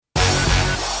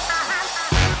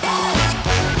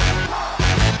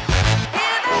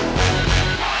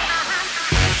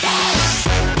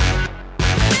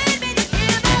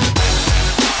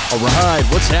right,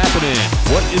 what's happening?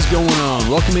 What is going on?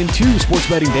 Welcome into Sports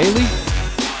Betting Daily.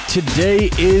 Today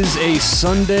is a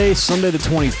Sunday the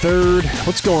 23rd.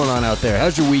 What's going on out there?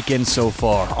 How's your weekend so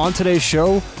far? On today's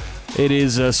show, it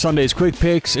is Sunday's Quick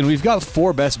Picks, and we've got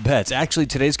 4 best bets. Actually,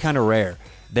 today's kind of rare.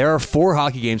 There are 4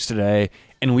 hockey games today,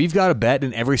 and we've got a bet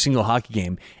in every single hockey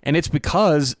game. And it's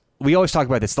because we always talk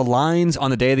about this. The lines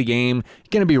on the day of the game, it's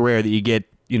going to be rare that you get,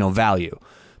 value.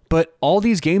 But all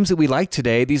these games that we like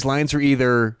today, these lines are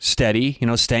either steady,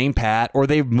 staying pat, or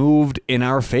they've moved in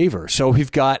our favor. So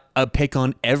we've got a pick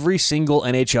on every single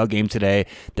NHL game today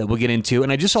that we'll get into.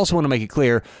 And I just also want to make it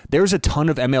clear, there's a ton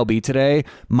of MLB today.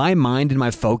 My mind and my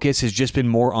focus has just been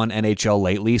more on NHL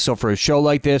lately. So for a show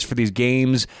like this, for these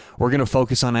games, we're going to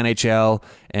focus on NHL.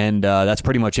 And that's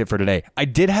pretty much it for today. I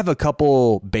did have a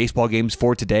couple baseball games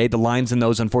for today. The lines in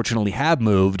those, unfortunately, have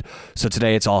moved. So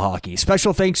today it's all hockey.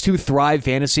 Special thanks to Thrive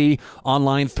Fantasy,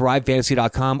 online,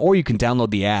 thrivefantasy.com, or you can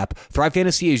download the app. Thrive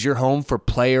Fantasy is your home for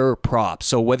player props.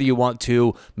 So whether you want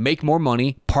to make more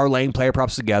money parlaying player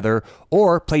props together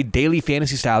or play daily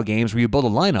fantasy style games where you build a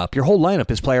lineup, your whole lineup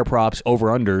is player props,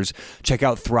 over-unders, check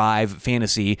out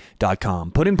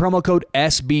thrivefantasy.com. Put in promo code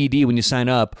SBD when you sign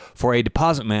up for a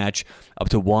deposit match up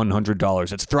to $100.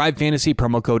 That's Thrive Fantasy,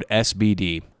 promo code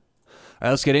SBD. All right,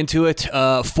 let's get into it.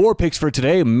 4 picks for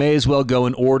today. May as well go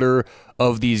in order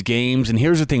of these games. And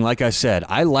here's the thing, like I said,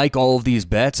 I like all of these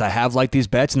bets. I have liked these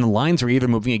bets, and the lines are either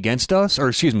moving against us,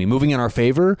 moving in our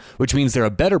favor, which means they're a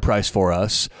better price for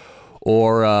us,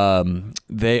 or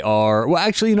they are,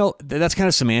 that's kind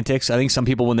of semantics. I think some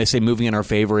people, when they say moving in our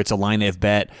favor, it's a line they've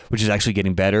bet, which is actually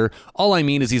getting better. All I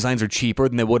mean is these lines are cheaper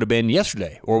than they would have been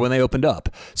yesterday or when they opened up.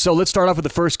 So let's start off with the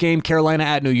first game, Carolina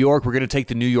at New York. We're going to take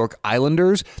the New York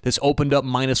Islanders. This opened up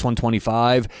minus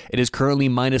 125. It is currently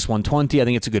minus 120. I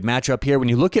think it's a good matchup here. When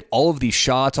you look at all of these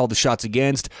shots, all the shots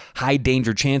against, high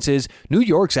danger chances, New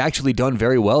York's actually done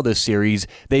very well this series.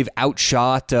 They've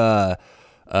outshot the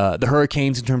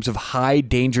Hurricanes in terms of high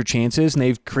danger chances, and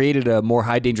they've created a more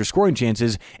high danger scoring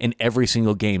chances in every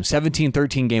single game.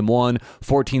 17-13 game 1,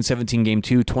 14-17 game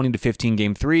 2, 20-15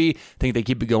 game 3. I think they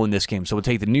keep it going this game. So we'll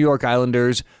take the New York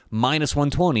Islanders minus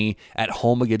 120 at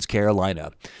home against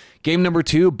Carolina. Game number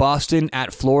 2, Boston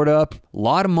at Florida. A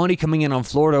lot of money coming in on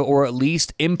Florida, or at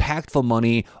least impactful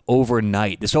money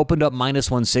overnight. This opened up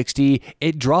minus 160.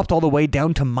 It dropped all the way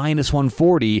down to minus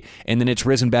 140, and then it's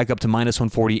risen back up to minus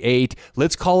 148.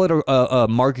 Let's call it a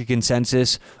market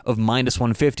consensus of minus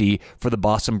 150 for the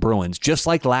Boston Bruins. Just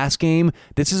like last game,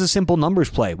 this is a simple numbers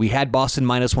play. We had Boston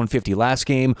minus 150 last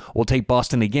game. We'll take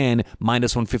Boston again,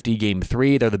 minus 150 game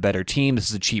 3. They're the better team. This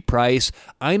is a cheap price.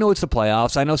 I know it's the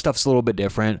playoffs. I know stuff's a little bit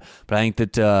different, but I think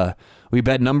that we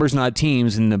bet numbers, not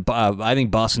teams, and I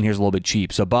think Boston here is a little bit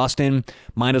cheap. So Boston,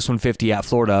 minus 150 at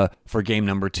Florida for game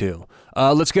number 2.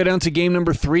 Let's go down to game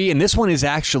number 3, and this one is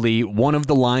actually one of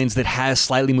the lines that has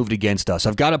slightly moved against us.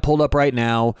 I've got it pulled up right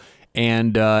now,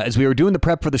 and as we were doing the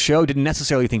prep for the show, didn't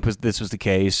necessarily think this was the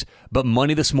case, but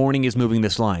money this morning is moving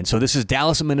this line. So this is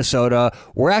Dallas and Minnesota.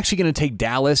 We're actually going to take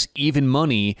Dallas even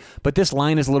money, but this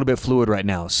line is a little bit fluid right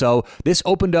now. So this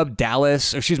opened up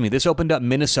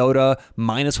Minnesota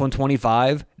minus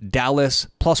 125, Dallas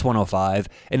plus 105,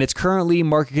 and it's currently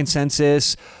market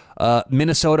consensus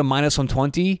Minnesota minus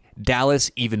 120, Dallas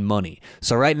even money.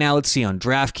 So right now, let's see on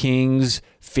DraftKings,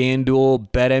 FanDuel,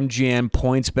 BetMGM,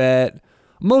 PointsBet.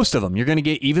 Most of them, you're going to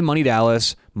get even money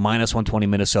Dallas, minus 120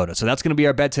 Minnesota. So that's going to be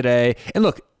our bet today. And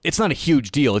look, it's not a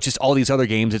huge deal. It's just all these other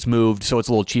games, it's moved, so it's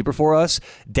a little cheaper for us.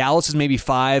 Dallas is maybe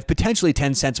 5, potentially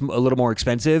 10 cents a little more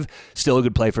expensive. Still a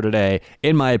good play for today.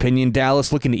 In my opinion,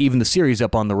 Dallas looking to even the series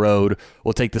up on the road.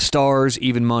 We'll take the Stars,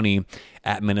 even money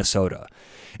at Minnesota.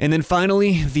 And then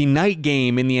finally, the night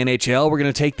game in the NHL, we're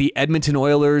going to take the Edmonton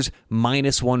Oilers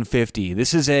minus 150.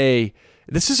 This is a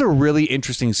really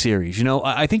interesting series.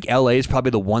 I think LA is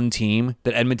probably the one team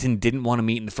that Edmonton didn't want to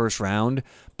meet in the first round.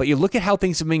 But you look at how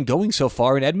things have been going so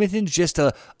far, and Edmonton's just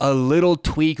a little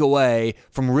tweak away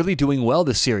from really doing well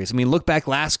this series. I mean, look back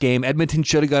last game, Edmonton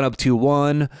should have gone up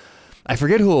 2-1. I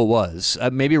forget who it was.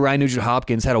 Maybe Ryan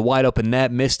Nugent-Hopkins had a wide open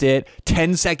net, missed it.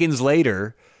 10 seconds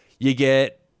later, you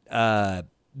get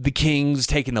the Kings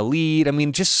taking the lead. I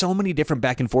mean, just so many different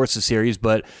back and forths this series,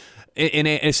 but in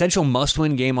an essential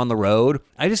must-win game on the road,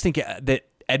 I just think that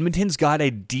Edmonton's got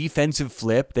a defensive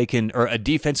a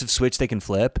defensive switch they can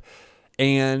flip,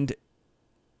 and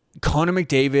Connor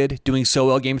McDavid doing so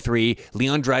well game 3,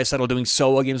 Leon Draisaitl doing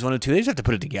so well games 1 and 2. They just have to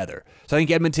put it together. So I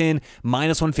think Edmonton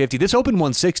minus 150. This opened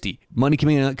 160. Money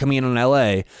coming in on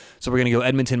LA. So we're going to go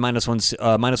Edmonton minus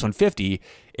 150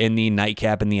 in the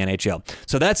nightcap in the NHL.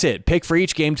 So that's it. Pick for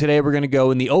each game today. We're going to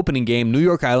go in the opening game, New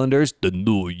York Islanders, the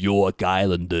New York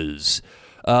Islanders.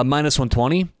 minus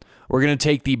 120. We're going to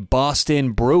take the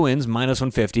Boston Bruins minus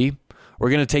 150. We're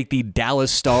going to take the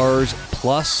Dallas Stars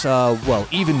plus,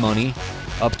 even money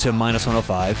up to minus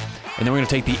 105. And then we're going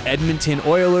to take the Edmonton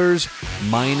Oilers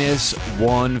minus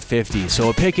 150. So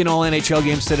a pick in all NHL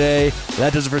games today.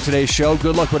 That does it for today's show.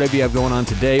 Good luck whatever you have going on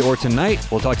today or tonight.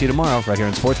 We'll talk to you tomorrow right here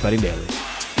on Sports Betting Daily.